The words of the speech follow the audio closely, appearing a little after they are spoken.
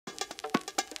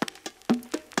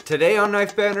Today on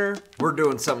Knife Banter, we're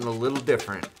doing something a little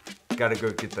different. Gotta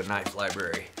go get the knife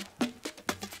library.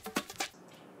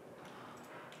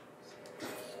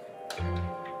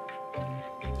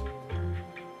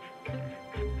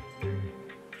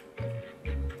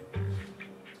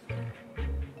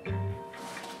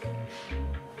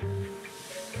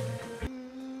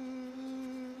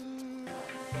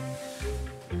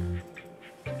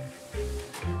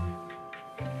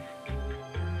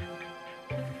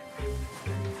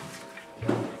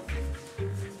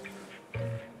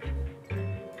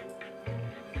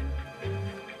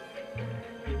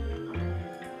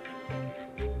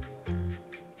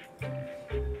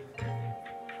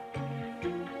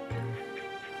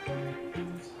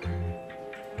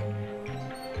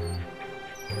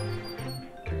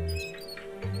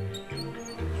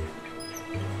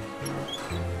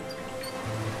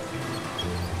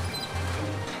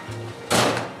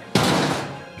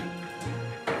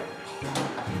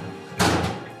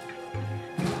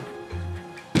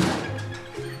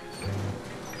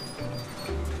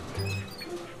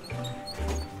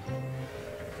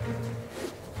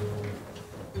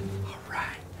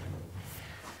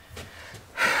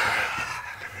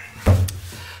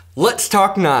 Let's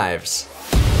talk knives.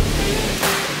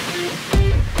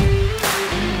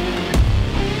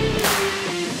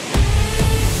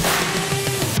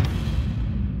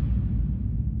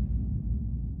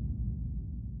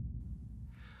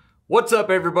 What's up,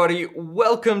 everybody?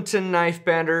 Welcome to Knife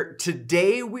Banter.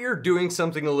 Today we are doing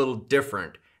something a little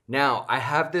different. Now, I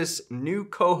have this new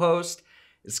co-host.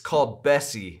 It's called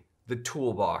Bessie, the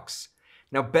Toolbox.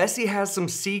 Now, Bessie has some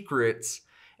secrets,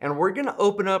 and we're gonna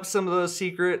open up some of those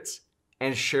secrets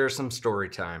and share some story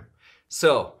time.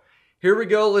 So here we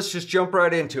go, let's just jump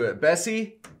right into it.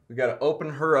 Bessie, we gotta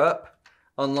open her up,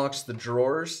 unlocks the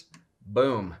drawers,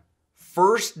 boom.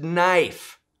 First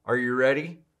knife, are you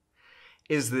ready?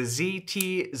 Is the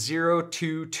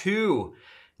ZT-022.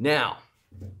 Now,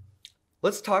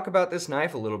 let's talk about this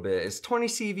knife a little bit. It's 20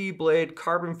 CV blade,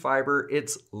 carbon fiber,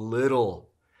 it's little.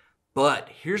 But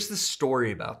here's the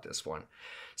story about this one.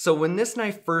 So when this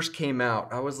knife first came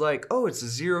out, I was like, oh, it's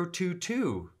a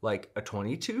 022, like a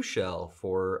 22 shell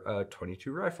for a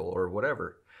 22 rifle or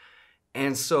whatever.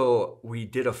 And so we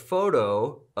did a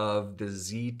photo of the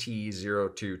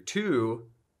ZT-022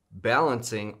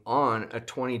 balancing on a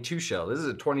 22 shell. This is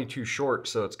a 22 short,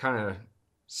 so it's kind of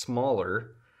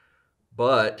smaller,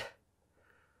 but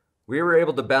we were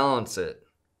able to balance it.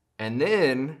 And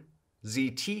then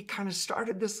ZT kind of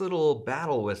started this little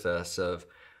battle with us of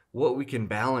what we can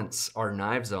balance our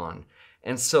knives on.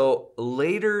 And so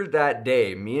later that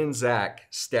day, me and Zach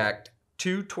stacked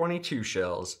two 22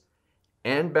 shells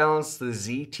and balanced the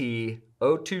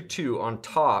ZT-022 on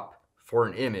top for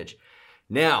an image.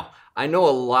 Now, I know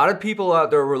a lot of people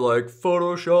out there were like,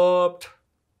 photoshopped.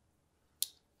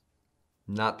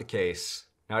 Not the case,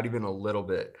 not even a little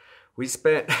bit. We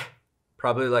spent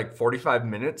probably like 45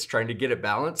 minutes trying to get it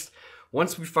balanced.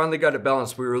 Once we finally got it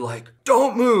balanced, we were like,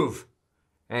 don't move.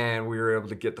 And we were able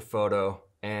to get the photo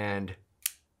and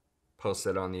post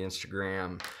it on the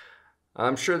Instagram.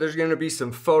 I'm sure there's gonna be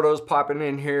some photos popping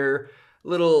in here,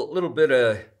 little bit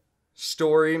of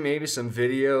story, maybe some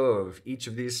video of each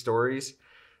of these stories.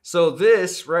 So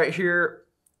this right here,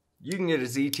 you can get a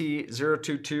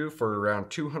ZT-022 for around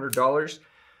 $200.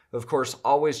 Of course,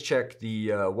 always check the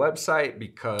website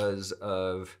because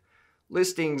of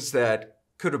listings that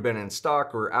could have been in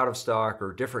stock or out of stock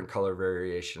or different color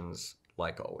variations,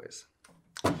 like always.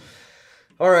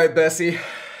 All right, Bessie,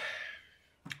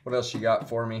 what else you got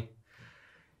for me?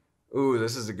 Ooh,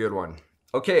 this is a good one.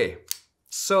 Okay,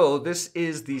 so this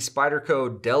is the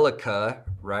Spyderco Delica,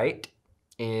 right?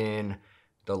 In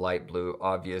the light blue,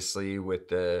 obviously, with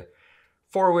the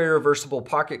four-way reversible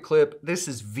pocket clip. This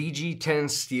is VG10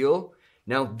 steel.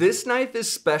 Now, this knife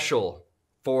is special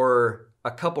for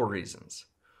a couple reasons.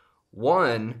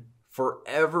 One,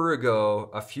 forever ago,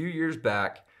 a few years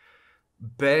back,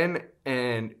 Ben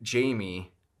and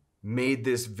Jamie made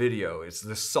this video. It's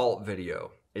the salt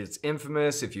video. It's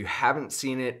infamous. If you haven't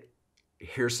seen it,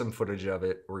 here's some footage of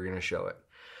it. We're gonna show it.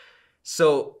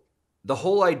 So the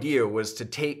whole idea was to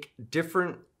take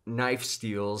different knife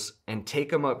steels and take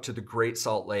them up to the Great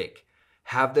Salt Lake,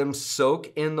 have them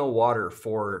soak in the water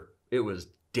for, it was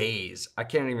days. I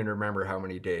can't even remember how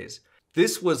many days.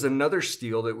 This was another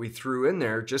steel that we threw in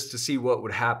there just to see what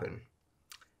would happen.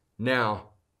 Now,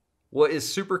 what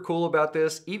is super cool about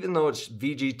this, even though it's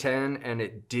VG10 and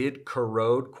it did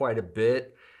corrode quite a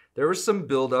bit, there was some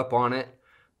buildup on it,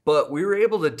 but we were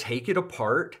able to take it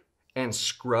apart and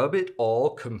scrub it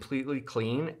all completely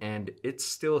clean, and it's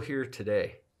still here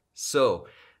today. So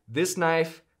this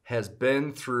knife has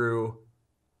been through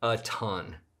a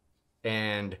ton.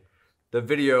 And the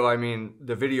video, I mean,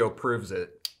 the video proves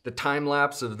it. The time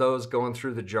lapse of those going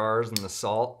through the jars and the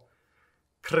salt,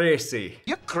 crazy.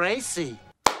 You're crazy.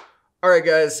 All right,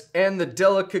 guys, and the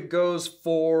Delica goes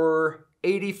for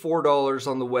 $84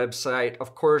 on the website.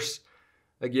 Of course,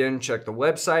 again, check the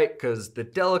website because the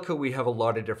Delica, we have a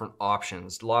lot of different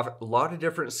options, a lot of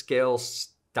different scales,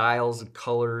 styles, and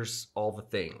colors, all the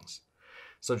things.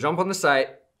 So jump on the site,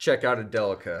 check out a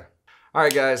Delica. All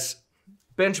right, guys,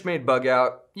 Benchmade bug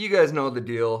out. You guys know the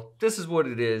deal. This is what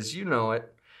it is. You know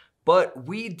it. But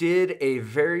we did a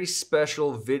very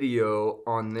special video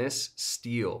on this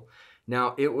steel.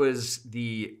 Now, it was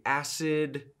the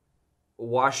acid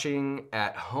washing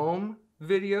at home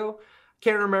video.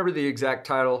 Can't remember the exact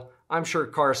title. I'm sure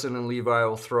Carson and Levi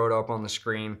will throw it up on the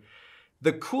screen.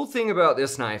 The cool thing about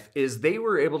this knife is they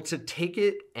were able to take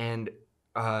it and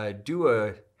do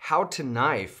a how to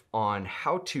knife on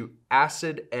how to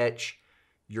acid etch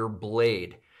your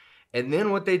blade. And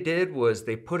then what they did was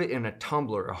they put it in a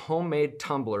tumbler, a homemade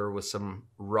tumbler with some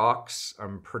rocks.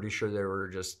 I'm pretty sure they were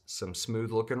just some smooth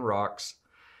looking rocks.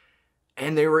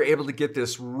 And they were able to get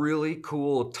this really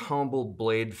cool tumbled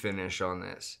blade finish on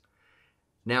this.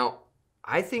 Now,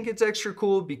 I think it's extra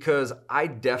cool because I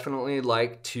definitely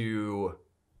like to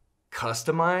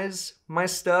customize my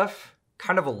stuff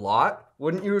kind of a lot.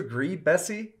 Wouldn't you agree,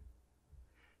 Bessie?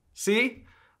 See,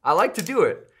 I like to do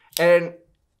it. And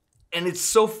it's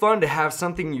so fun to have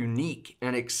something unique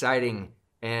and exciting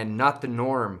and not the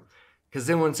norm. Because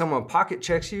then when someone pocket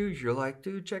checks you, you're like,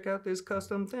 dude, check out this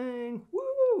custom thing.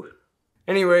 Woo!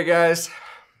 Anyway, guys,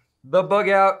 the bug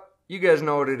out, you guys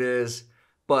know what it is.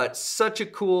 But such a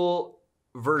cool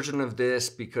version of this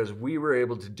because we were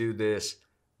able to do this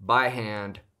by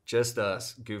hand, just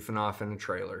us, goofing off in a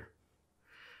trailer.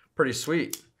 Pretty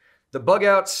sweet. The bug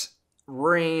outs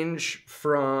range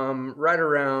from right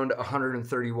around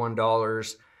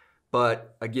 $131,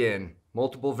 but again,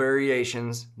 multiple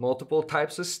variations, multiple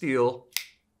types of steel,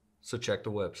 so check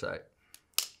the website.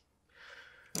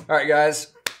 All right,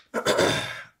 guys,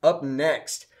 up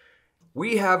next,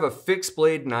 we have a fixed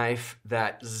blade knife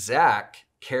that Zach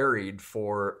carried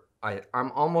for,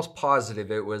 I'm almost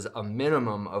positive it was a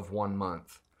minimum of 1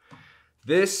 month.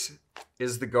 This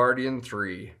is the Guardian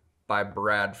 3 by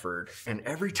Bradford. And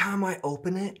every time I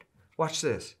open it, watch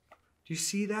this. Do you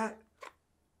see that?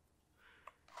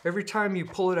 Every time you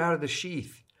pull it out of the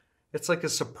sheath, it's like a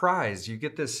surprise. You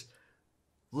get this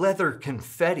leather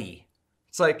confetti.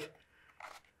 It's like,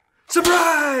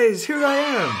 surprise, here I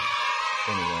am.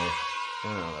 Anyway,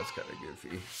 I know that's kind of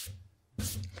goofy.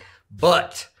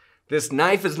 But this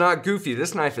knife is not goofy.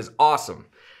 This knife is awesome.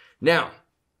 Now,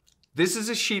 this is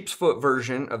a sheep's foot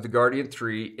version of the Guardian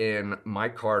 3 in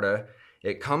micarta.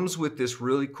 It comes with this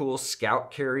really cool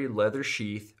scout carry leather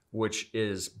sheath, which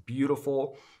is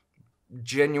beautiful,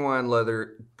 genuine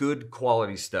leather, good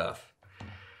quality stuff.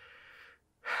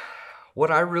 What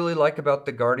I really like about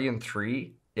the Guardian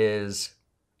 3 is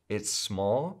it's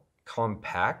small,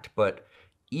 compact, but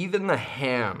even the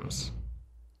hams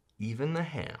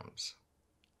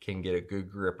can get a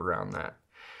good grip around that.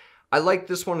 I like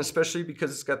this one especially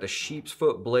because it's got the sheep's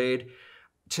foot blade.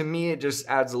 To me, it just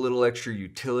adds a little extra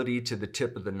utility to the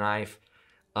tip of the knife.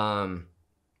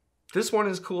 This one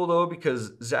is cool though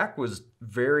because Zach was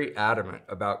very adamant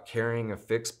about carrying a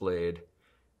fixed blade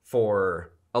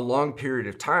for a long period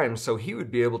of time, so he would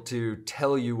be able to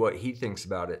tell you what he thinks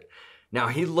about it. Now,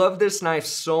 he loved this knife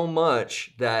so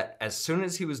much that as soon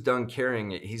as he was done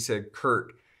carrying it, he said,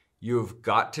 Kurt, you have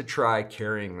got to try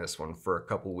carrying this one for a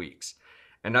couple weeks.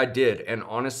 And I did, and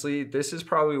honestly, this is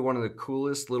probably one of the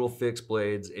coolest little fixed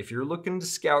blades. If you're looking to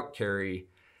scout carry,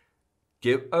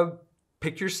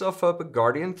 pick yourself up a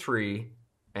Guardian 3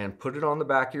 and put it on the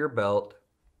back of your belt,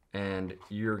 and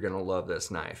you're gonna love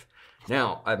this knife.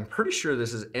 Now, I'm pretty sure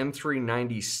this is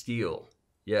M390 steel.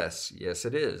 Yes,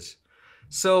 it is.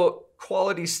 So,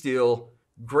 quality steel,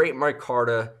 great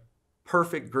micarta,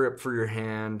 perfect grip for your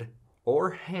hand,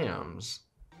 or hams.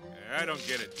 I don't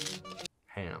get it.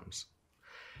 Hams.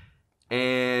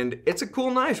 And it's a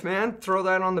cool knife, man. Throw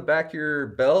that on the back of your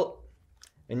belt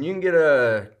and you can get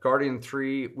a Guardian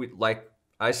 3. Like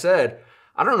I said,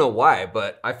 I don't know why,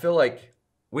 but I feel like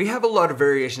we have a lot of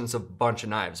variations of a bunch of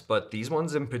knives, but these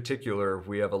ones in particular,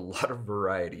 we have a lot of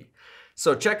variety.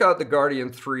 So check out the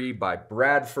Guardian 3 by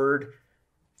Bradford.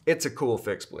 It's a cool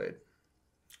fixed blade.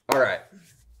 All right.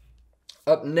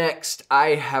 Up next, I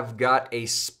have got a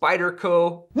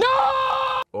Spyderco.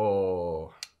 No!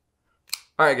 Oh. All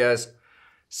right, guys.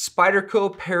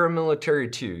 Spyderco Paramilitary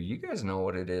 2. You guys know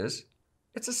what it is.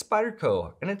 It's a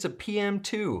Spyderco, and it's a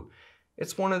PM2.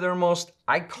 It's one of their most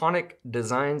iconic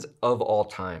designs of all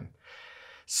time.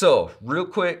 So real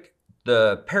quick,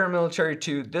 the paramilitary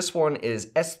 2, this one is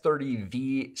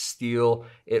S30V steel.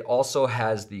 It also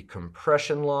has the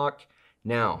compression lock.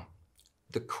 Now,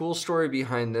 the cool story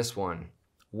behind this one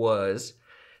was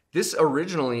this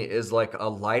originally is like a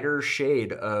lighter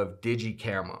shade of digi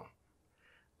camo.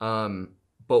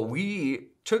 But we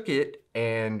took it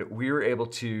and we were able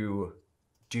to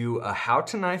do a how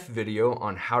to knife video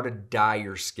on how to dye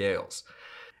your scales.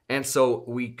 And so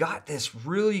we got this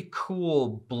really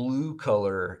cool blue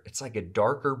color. It's like a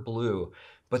darker blue,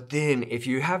 but then if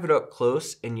you have it up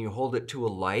close and you hold it to a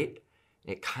light,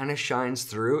 it kind of shines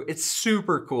through. It's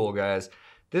super cool, guys.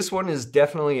 This one is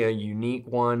definitely a unique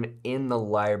one in the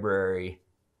library.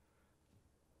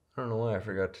 I don't know why I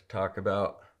forgot to talk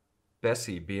about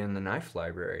Bessie being the knife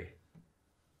library.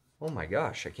 Oh my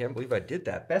gosh, I can't believe I did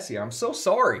that. Bessie, I'm so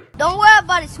sorry. Don't worry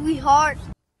about it, sweetheart.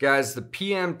 Guys, the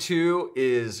PM2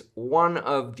 is one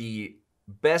of the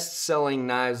best-selling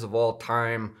knives of all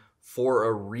time for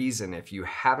a reason. If you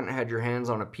haven't had your hands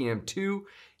on a PM2,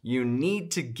 you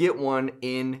need to get one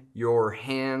in your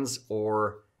hands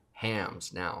or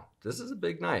hams. Now, this is a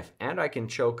big knife, and I can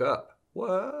choke up.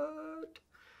 What?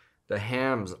 The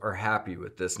hams are happy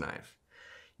with this knife.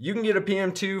 You can get a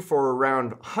PM2 for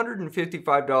around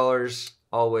 $155.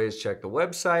 Always check the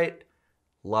website.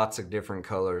 Lots of different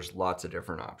colors, lots of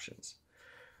different options.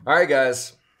 All right,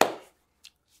 guys.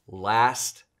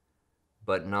 Last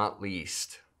but not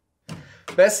least,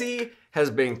 Bessie has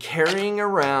been carrying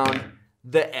around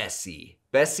the Essie.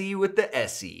 Bessie with the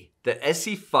Essie, the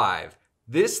SE5.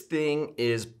 This thing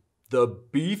is the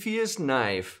beefiest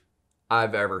knife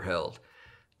I've ever held.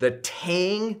 The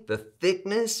tang, the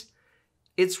thickness,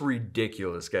 it's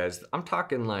ridiculous, guys. I'm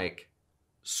talking like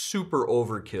super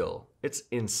overkill. It's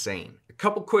insane. A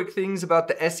couple quick things about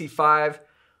the SE5.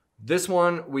 This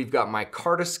one, we've got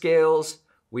micarta scales.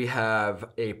 We have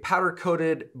a powder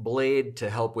coated blade to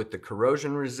help with the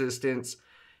corrosion resistance.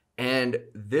 And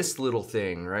this little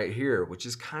thing right here, which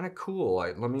is kind of cool.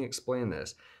 Let me explain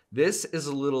this. This is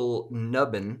a little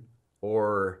nubbin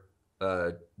or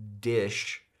a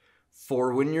dish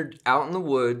for when you're out in the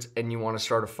woods and you want to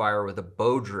start a fire with a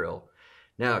bow drill.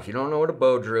 Now, if you don't know what a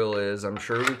bow drill is, I'm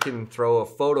sure we can throw a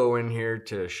photo in here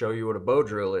to show you what a bow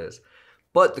drill is.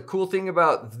 But the cool thing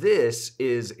about this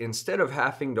is instead of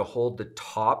having to hold the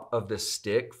top of the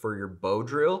stick for your bow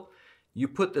drill, you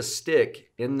put the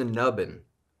stick in the nubbin.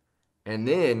 And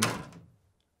then,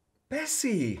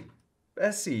 Bessie,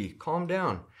 calm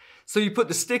down. So you put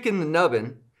the stick in the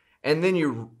nubbin, and then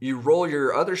you roll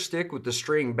your other stick with the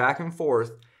string back and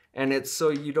forth, and it's so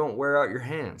you don't wear out your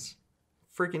hands.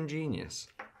 Freaking genius.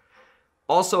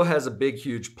 Also has a big,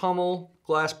 huge pummel,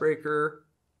 glass breaker,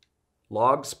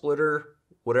 log splitter,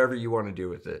 whatever you want to do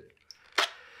with it.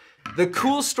 The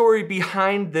cool story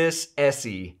behind this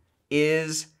Essie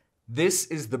is this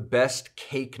is the best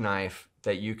cake knife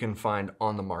that you can find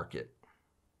on the market.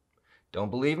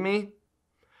 Don't believe me?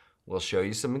 We'll show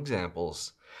you some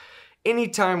examples.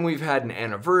 Anytime we've had an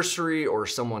anniversary or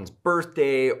someone's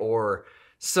birthday or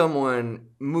someone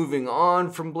moving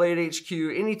on from Blade HQ,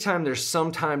 anytime there's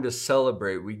some time to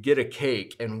celebrate, we get a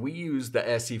cake and we use the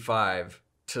SE5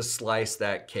 to slice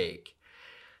that cake.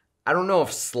 I don't know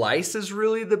if slice is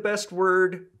really the best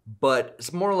word, but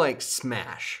it's more like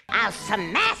smash. I'll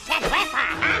smash it with a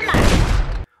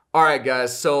hammer. All right,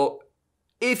 guys, so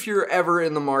if you're ever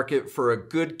in the market for a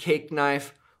good cake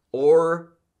knife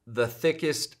or the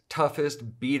thickest,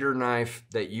 toughest beater knife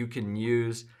that you can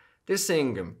use, this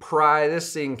thing can pry,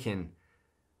 this thing can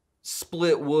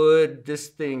split wood, this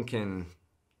thing can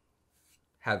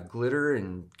have glitter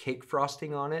and cake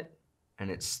frosting on it, and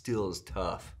it still is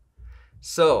tough.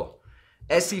 So,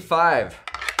 SE5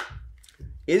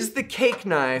 is the cake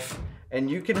knife, and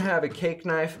you can have a cake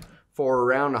knife for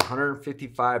around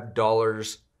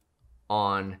 $155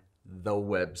 on the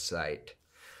website.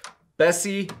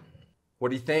 Bessie, what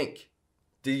do you think?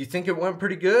 Do you think it went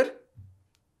pretty good?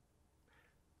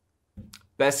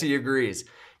 Bessie agrees.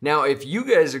 Now, if you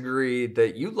guys agree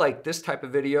that you like this type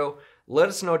of video, let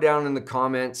us know down in the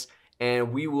comments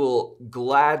and we will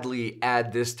gladly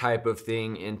add this type of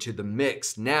thing into the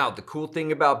mix. Now, the cool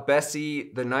thing about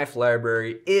Bessie, the knife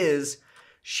library, is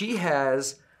she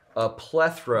has a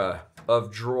plethora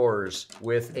of drawers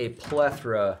with a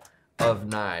plethora of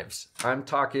knives. I'm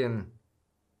talking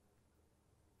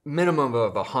minimum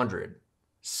of 100.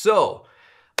 So,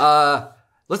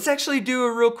 let's actually do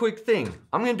a real quick thing.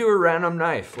 I'm gonna do a random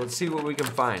knife. Let's see what we can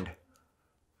find.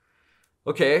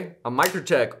 Okay, a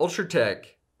Microtech Ultratech.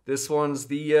 This one's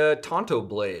the Tonto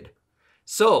blade.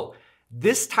 So,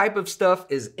 this type of stuff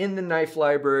is in the knife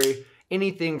library.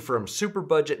 anything from super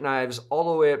budget knives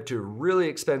all the way up to really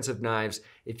expensive knives.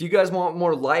 If you guys want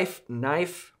more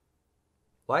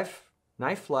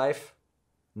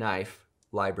knife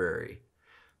library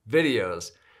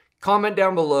videos, comment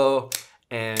down below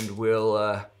and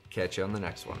we'll catch you on the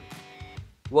next one.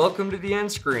 Welcome to the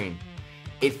end screen.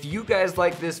 If you guys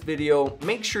like this video,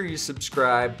 make sure you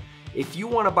subscribe. If you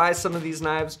want to buy some of these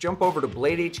knives, jump over to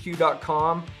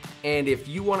bladehq.com. And if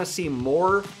you want to see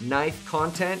more knife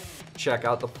content, check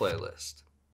out the playlist.